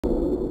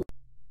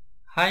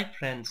Hi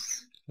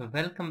friends,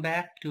 welcome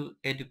back to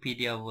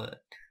Edupedia World.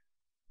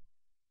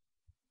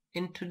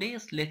 In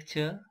today's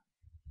lecture,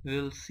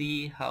 we'll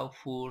see how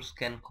force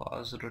can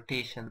cause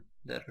rotation,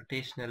 the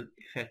rotational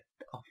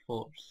effect of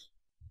force.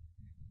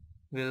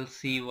 We'll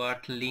see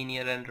what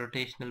linear and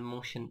rotational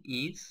motion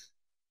is.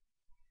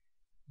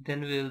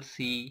 Then we'll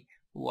see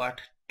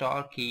what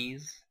torque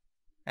is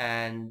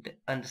and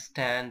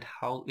understand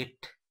how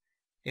it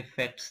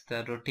affects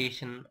the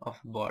rotation of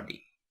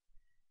body.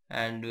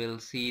 And we'll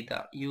see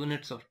the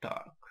units of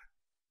torque.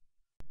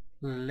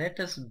 Let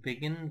us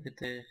begin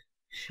with a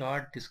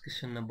short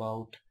discussion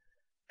about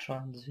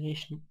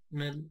translational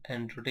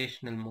and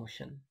rotational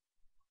motion.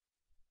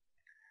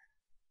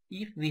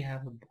 If we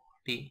have a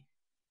body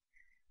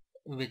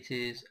which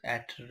is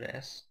at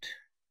rest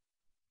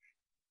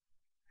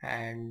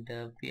and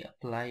we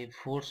apply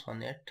force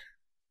on it,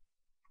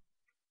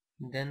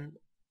 then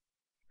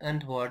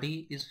and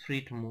body is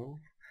free to move,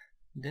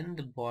 then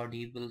the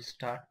body will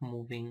start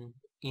moving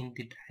in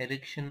the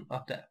direction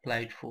of the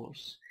applied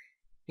force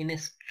in a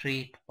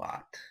straight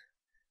path.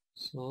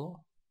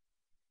 So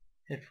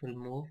it will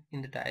move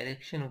in the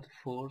direction of the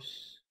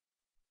force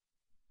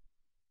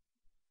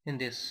in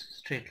this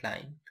straight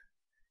line,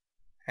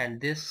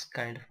 and this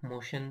kind of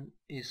motion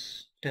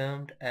is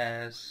termed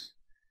as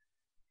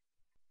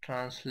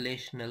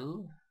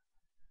translational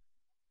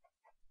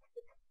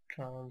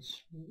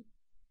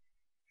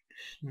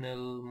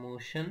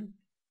motion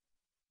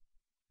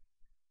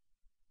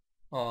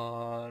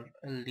or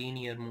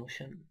linear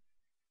motion.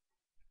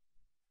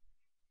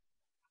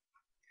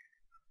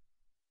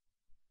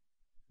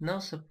 Now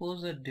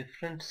suppose a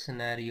different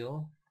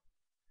scenario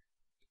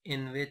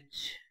in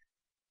which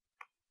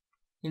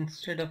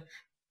instead of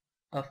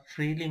a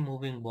freely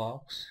moving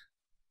box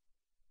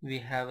we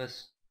have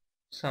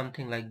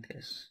something like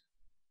this.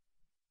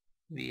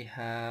 We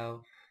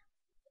have,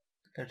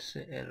 let's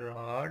say, a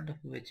rod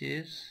which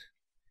is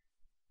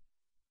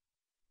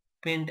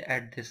pinned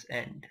at this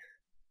end.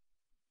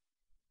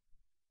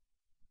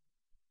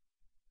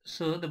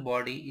 So the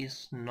body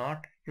is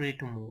not free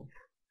to move.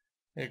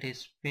 It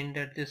is pinned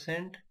at this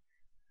end,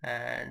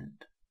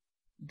 and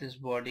this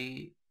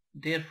body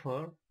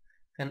therefore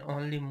can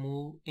only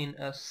move in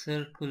a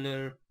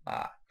circular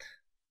path.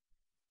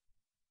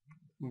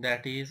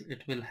 That is,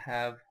 it will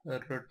have a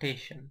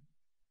rotation.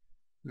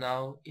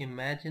 Now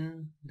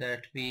imagine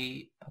that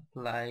we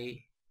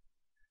apply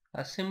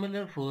a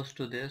similar force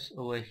to this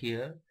over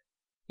here.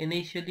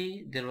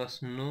 Initially there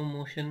was no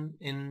motion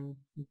in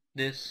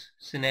this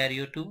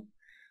scenario too,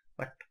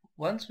 but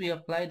once we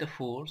apply the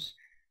force,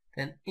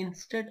 then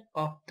instead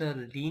of the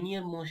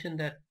linear motion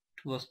that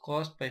was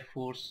caused by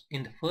force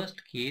in the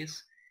first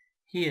case,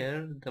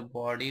 here the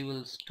body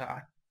will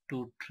start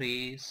to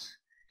trace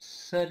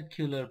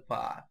circular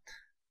path.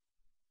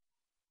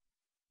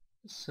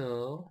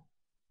 So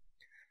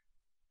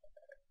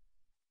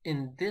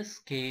in this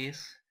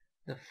case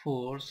the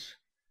force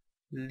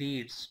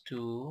leads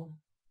to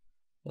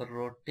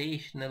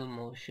rotational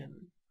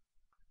motion.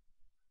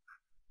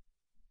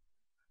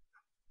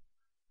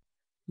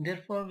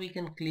 Therefore we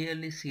can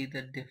clearly see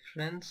the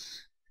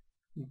difference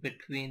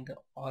between the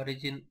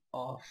origin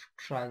of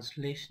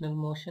translational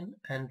motion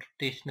and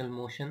rotational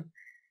motion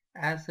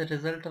as a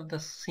result of the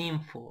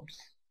same force.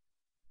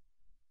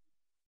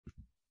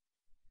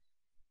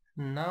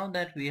 Now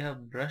that we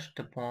have brushed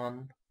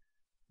upon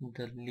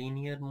the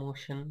linear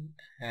motion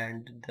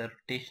and the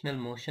rotational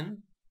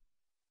motion,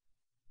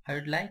 I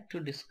would like to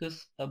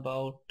discuss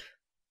about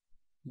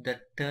the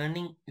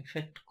turning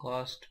effect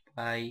caused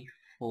by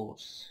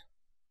force.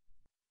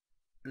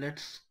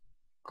 Let's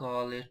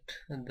call it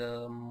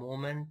the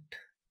moment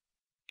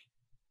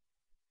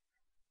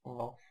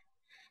of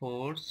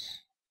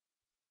force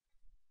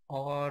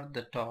or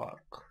the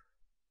torque.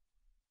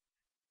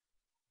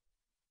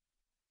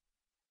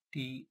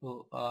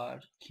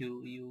 T-O-R-Q-U-E.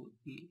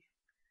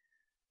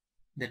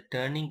 The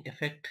turning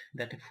effect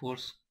that a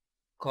force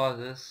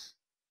causes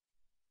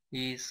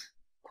is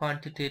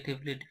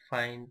quantitatively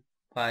defined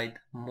by the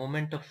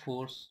moment of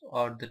force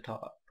or the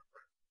torque.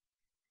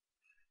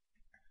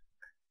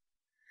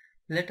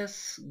 Let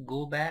us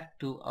go back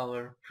to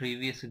our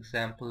previous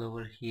example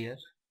over here.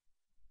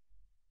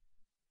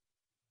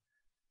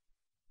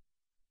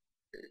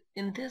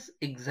 In this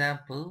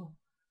example,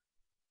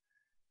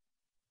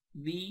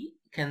 we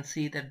can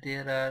see that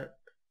there are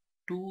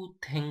two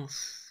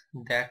things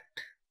that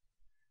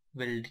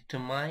will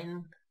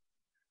determine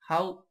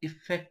how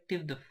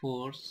effective the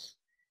force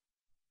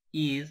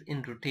is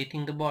in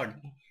rotating the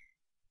body.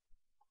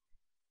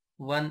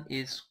 One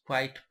is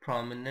quite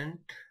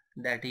prominent,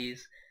 that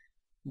is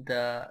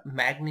the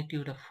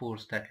magnitude of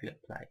force that we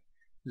apply.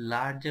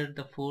 Larger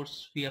the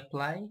force we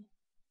apply,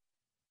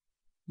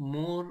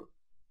 more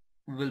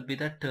will be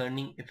the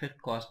turning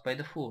effect caused by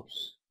the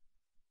force.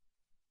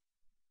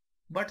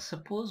 But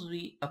suppose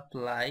we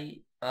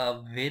apply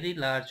a very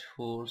large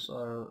force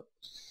or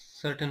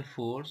certain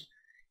force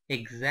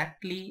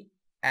exactly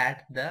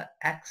at the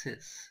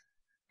axis,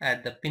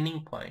 at the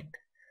pinning point,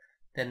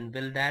 then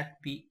will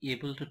that be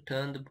able to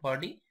turn the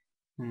body?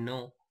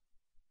 No.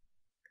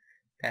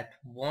 that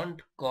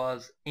won't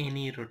cause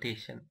any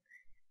rotation.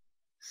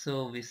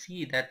 So we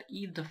see that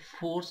if the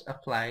force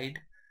applied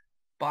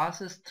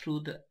passes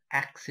through the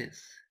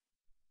axis,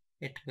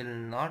 it will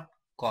not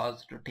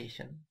cause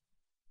rotation.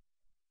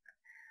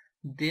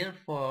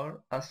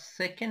 Therefore, a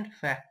second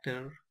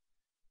factor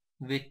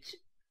which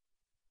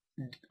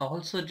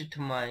also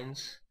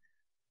determines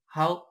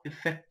how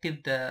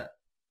effective the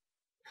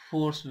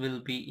force will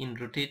be in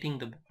rotating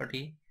the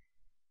body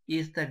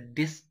is the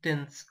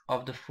distance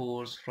of the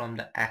force from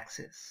the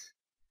axis.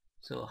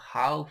 So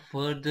how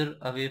further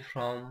away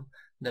from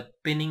the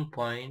pinning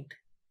point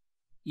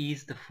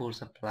is the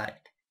force applied?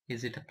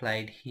 Is it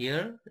applied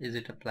here? Is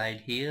it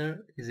applied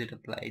here? Is it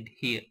applied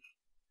here?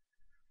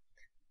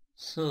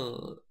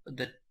 So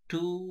the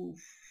two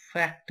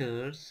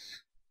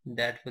factors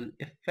that will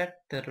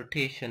affect the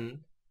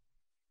rotation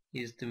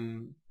is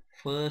the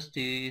first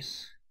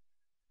is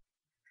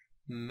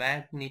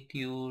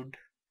magnitude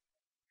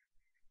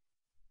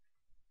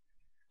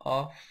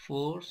of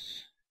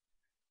force,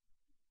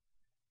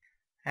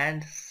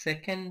 and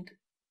second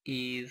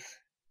is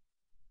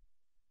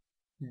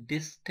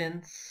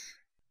distance.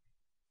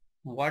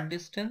 What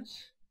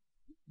distance?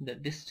 The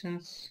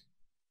distance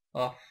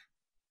of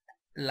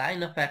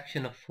line of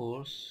action of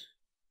force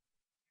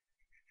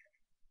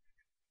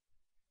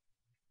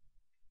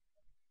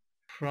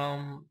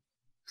from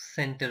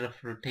center of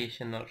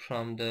rotation, or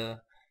from the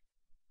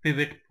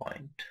pivot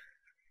point,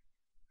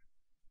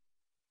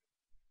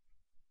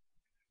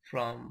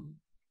 from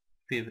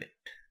pivot.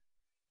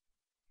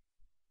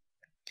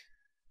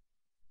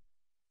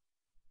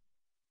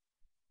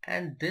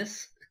 And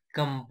this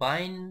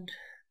combined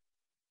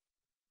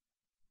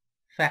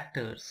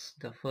factors,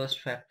 the first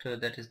factor,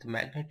 that is the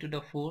magnitude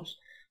of force,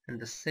 and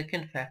the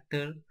second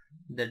factor,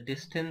 the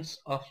distance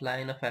of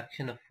line of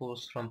action of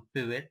force from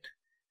pivot,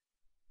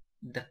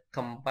 the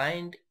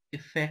combined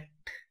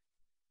effect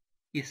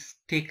is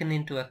taken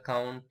into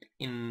account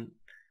in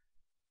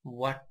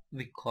what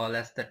we call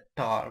as the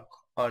torque,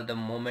 or the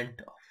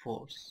moment of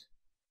force.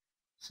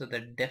 So the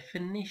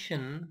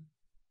definition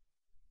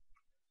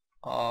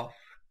of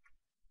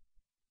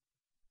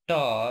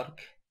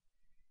torque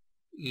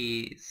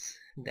is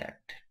that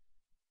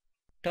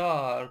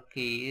torque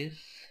is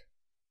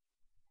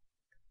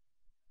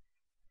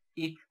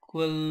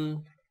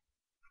equal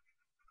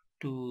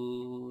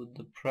to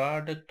the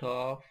product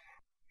of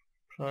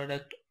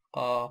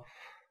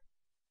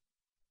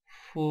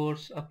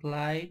force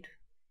applied,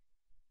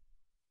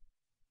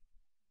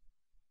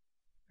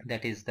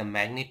 that is the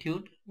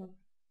magnitude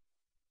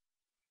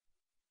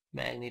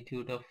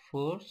of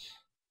force,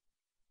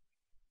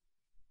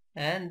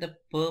 and the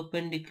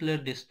perpendicular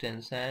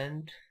distance,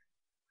 and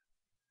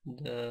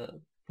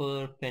the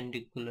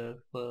perpendicular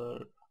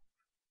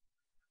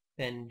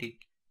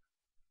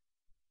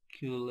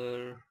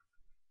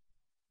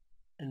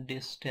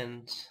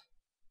distance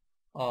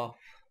of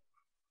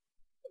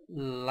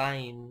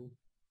line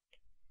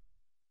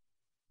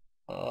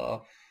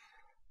of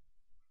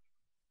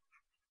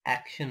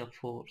action of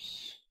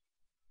force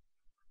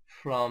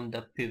from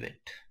the pivot.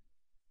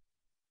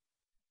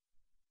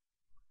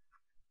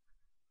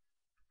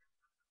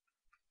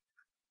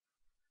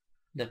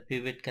 The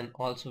pivot can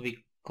also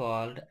be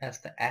called as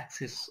the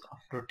axis of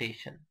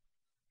rotation.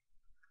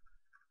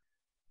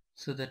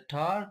 So the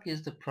torque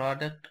is the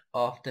product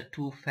of the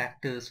two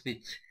factors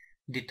which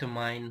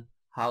determine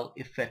how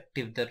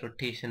effective the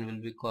rotation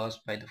will be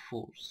caused by the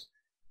force.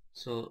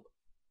 So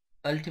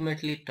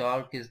ultimately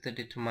torque is the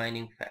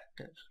determining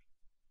factor.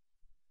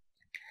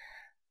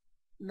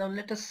 Now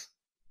let us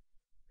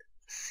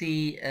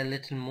see a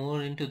little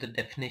more into the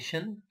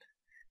definition.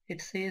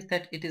 It says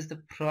that it is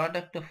the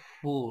product of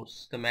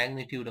force, the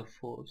magnitude of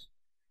force,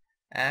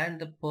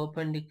 and the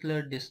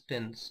perpendicular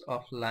distance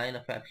of line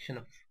of action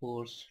of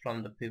force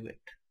from the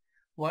pivot.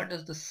 What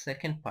does the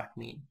second part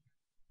mean?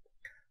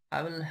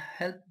 I will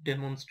help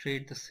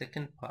demonstrate the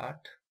second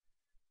part,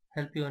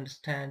 help you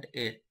understand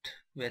it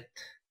with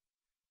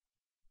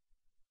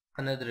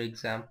another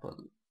example,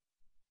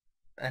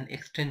 an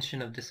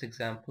extension of this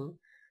example.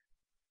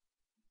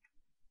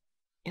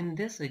 In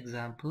this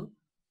example,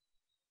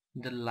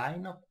 the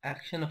line of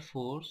action of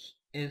force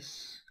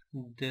is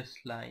this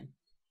line,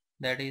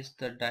 that is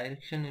the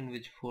direction in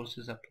which force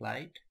is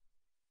applied,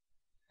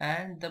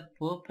 and the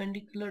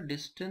perpendicular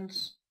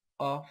distance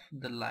of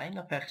the line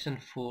of action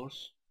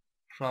force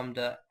from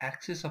the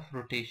axis of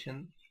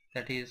rotation,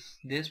 that is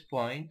this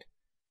point,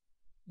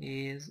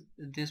 is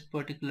this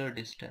particular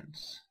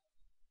distance.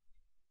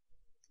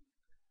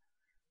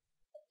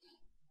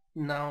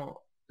 Now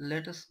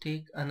let us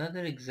take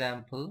another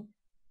example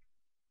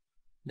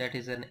that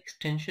is an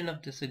extension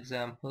of this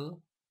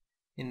example,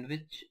 in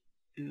which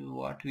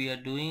what we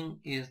are doing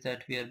is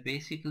that we are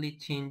basically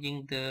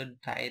changing the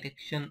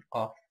direction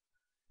of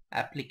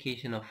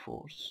application of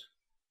force.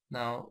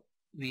 Now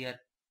we are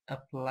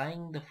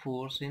applying the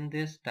force in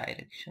this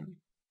direction.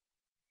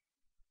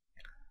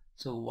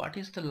 So what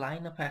is the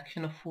line of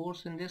action of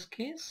force in this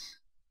case?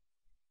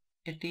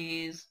 It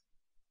is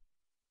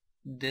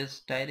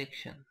this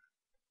direction.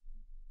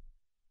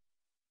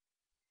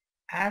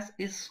 As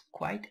is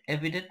quite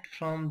evident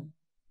from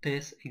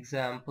this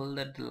example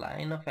that the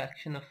line of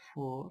action of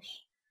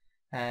force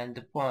and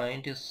the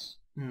point is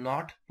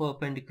not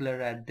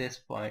perpendicular at this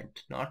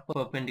point, not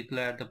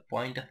perpendicular at the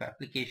point of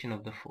application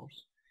of the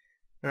force.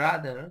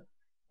 Rather,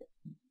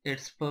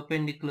 it's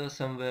perpendicular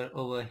somewhere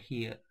over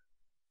here.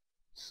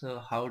 So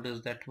how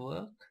does that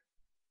work?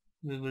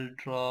 We will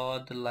draw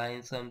the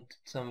line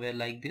somewhere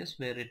like this,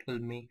 where it will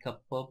make a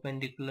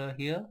perpendicular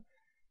here,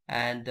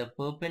 and the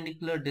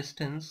perpendicular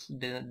distance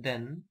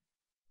then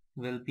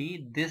will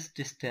be this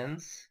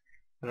distance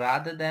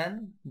rather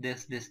than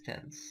this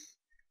distance,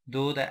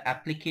 though the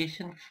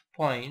application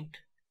point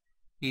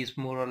is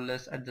more or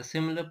less at the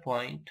similar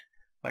point,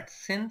 but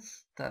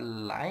since the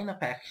line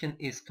of action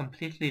is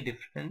completely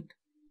different,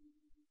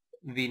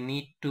 we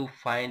need to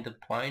find the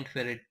point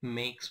where it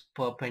makes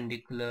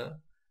perpendicular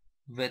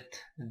with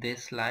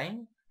this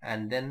line,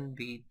 and then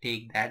we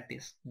take that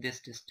this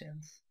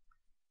distance.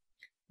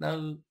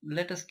 Now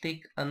let us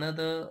take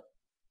another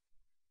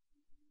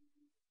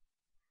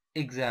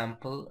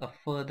example, a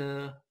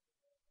further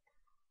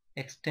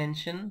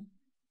extension,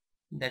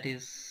 that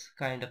is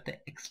kind of the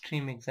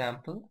extreme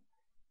example.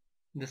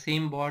 The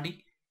same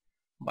body,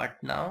 but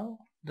now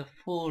the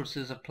force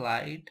is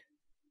applied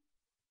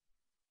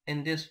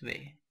in this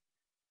way.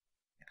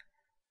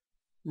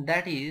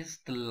 That is,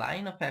 the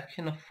line of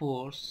action of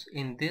force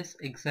in this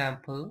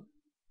example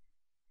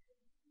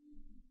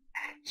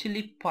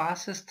actually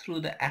passes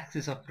through the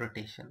axis of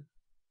rotation.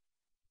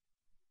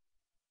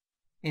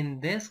 In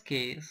this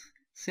case,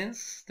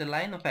 since the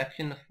line of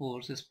action of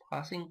force is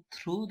passing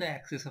through the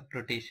axis of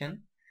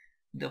rotation,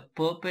 the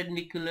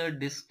perpendicular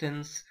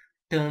distance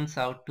turns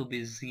out to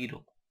be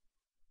 0.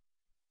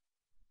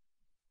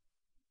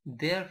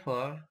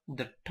 Therefore,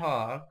 the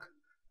torque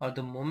or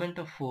the moment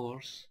of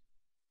force,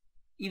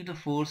 if the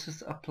force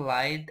is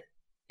applied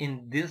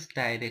in this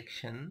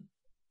direction,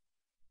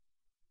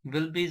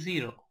 will be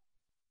 0.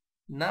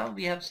 Now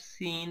we have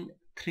seen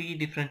 3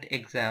 different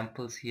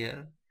examples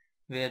here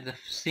where the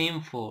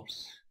same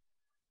force,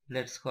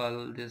 let's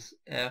call this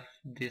F,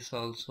 this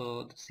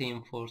also the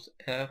same force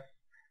F,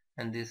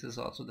 and this is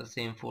also the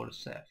same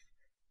force F.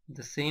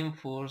 The same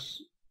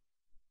force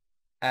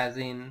as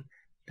in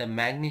the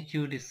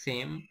magnitude is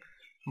same,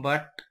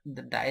 but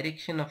the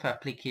direction of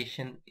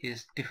application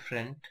is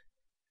different,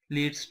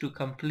 leads to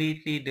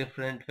completely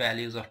different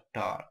values of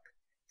torque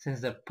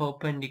since the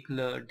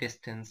perpendicular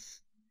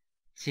distance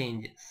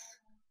changes.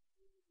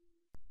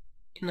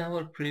 In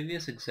our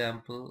previous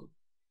example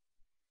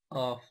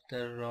of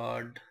the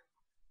rod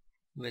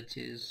which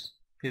is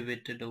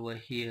pivoted over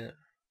here,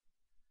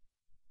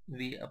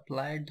 we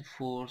applied the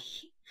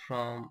force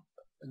from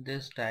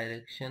this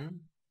direction.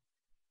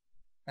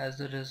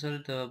 As a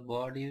result, the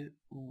body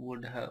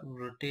would have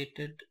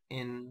rotated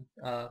in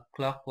a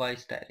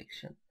clockwise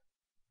direction.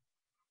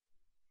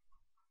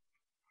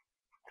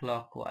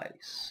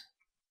 Clockwise.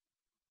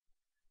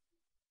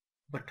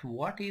 But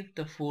what if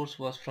the force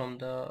was from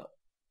the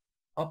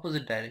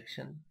opposite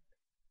direction,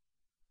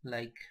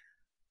 like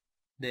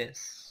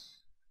this?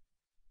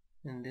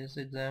 In this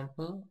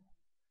example,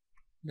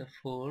 the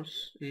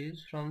force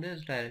is from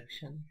this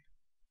direction.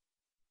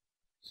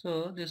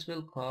 So this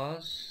will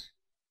cause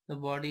the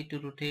body to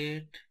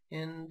rotate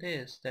in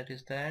this, that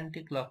is the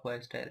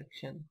anti-clockwise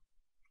direction.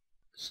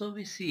 So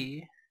we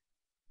see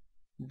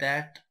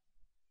that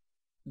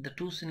the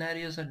two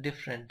scenarios are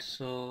different,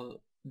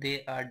 so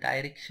they are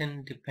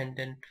direction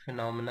dependent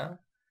phenomena.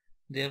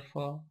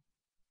 Therefore,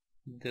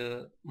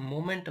 the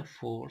moment of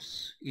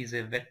force is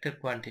a vector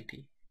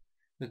quantity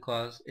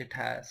because it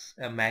has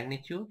a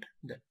magnitude,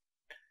 the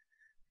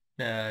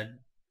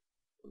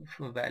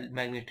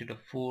magnitude of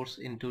force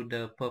into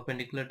the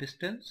perpendicular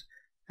distance,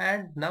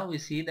 and now we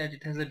see that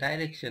it has a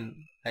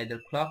direction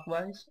either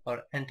clockwise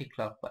or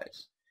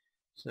anti-clockwise.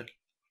 So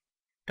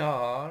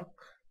torque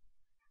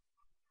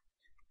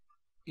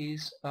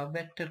is a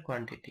vector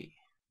quantity.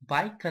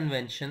 By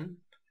convention,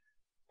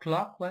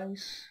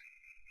 clockwise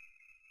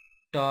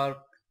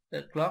torque,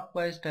 the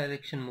clockwise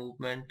direction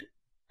movement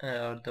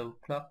or the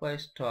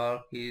clockwise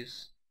torque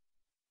is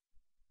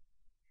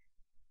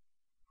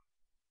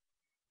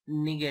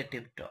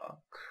negative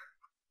torque.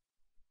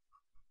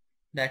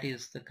 That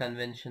is the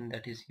convention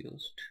that is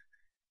used.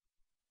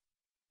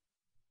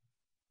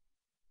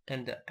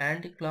 And the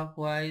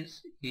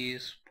anti-clockwise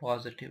is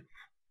positive.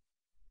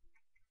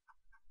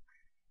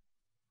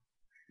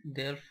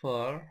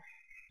 Therefore,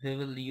 we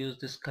will use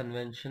this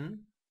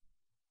convention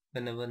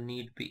whenever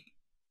need be.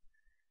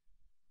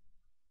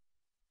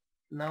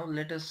 Now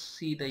let us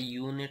see the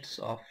units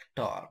of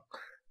torque.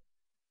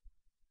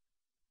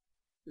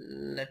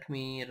 Let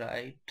me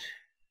write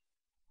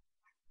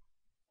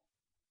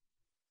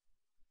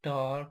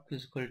torque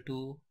is equal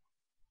to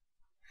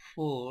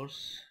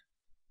force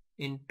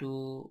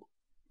into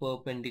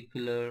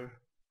perpendicular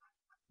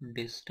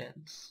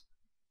distance.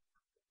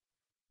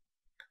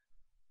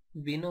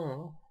 We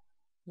know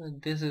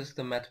this is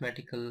the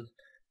mathematical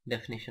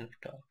definition of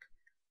torque.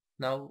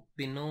 Now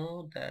we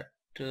know that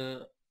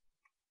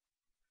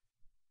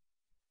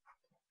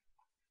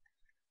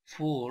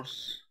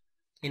force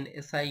in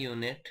SI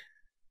unit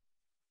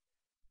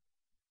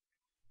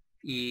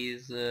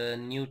is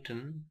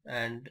Newton,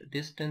 and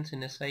distance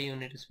in SI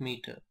unit is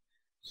meter.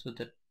 So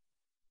the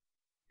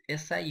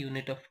SI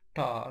unit of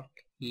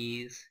torque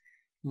is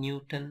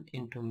Newton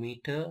into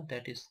meter,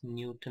 that is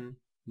Newton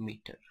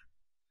meter.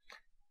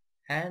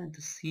 And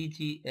the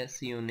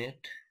CGS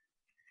unit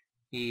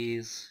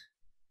is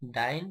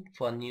dyne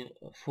for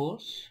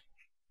force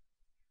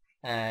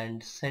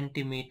and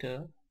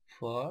centimeter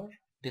for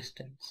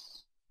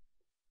distance.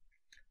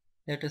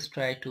 Let us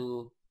try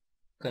to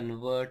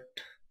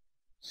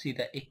see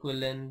the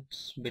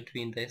equivalence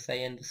between the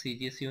SI and the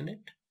CGS unit.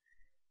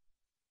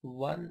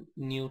 1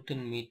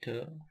 Newton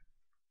meter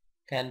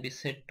can be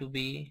said to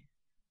be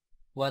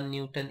 1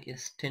 Newton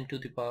is 10 to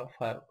the power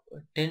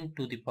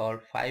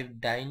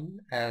 5 dyne,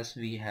 as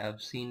we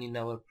have seen in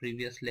our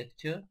previous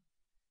lecture.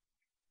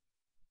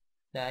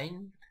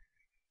 Dyne,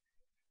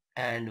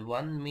 and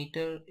 1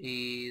 meter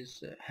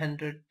is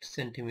 100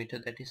 centimeter,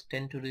 that is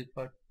 10 to the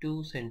power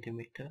 2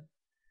 centimeter.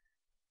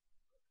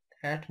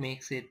 That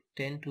makes it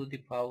 10 to the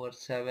power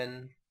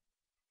 7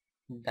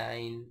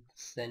 dyne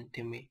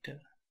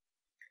centimeter.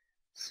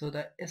 So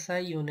the SI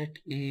unit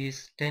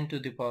is 10 to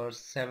the power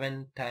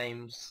 7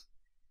 times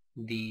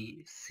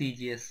the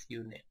CGS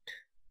unit.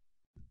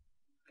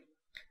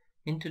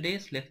 In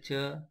today's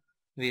lecture,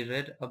 we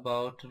read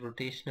about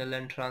rotational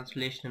and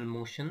translational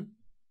motion.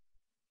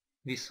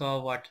 We saw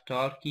what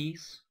torque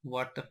is,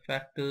 what are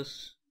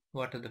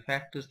the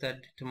factors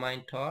that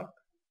determine torque,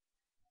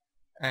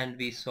 and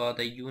we saw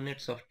the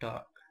units of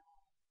torque.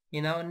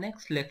 In our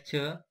next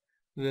lecture,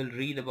 we will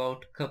read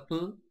about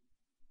couple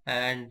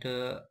and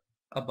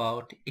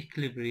about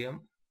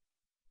equilibrium.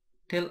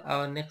 Till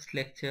our next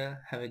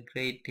lecture, have a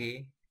great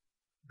day.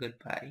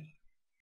 Goodbye.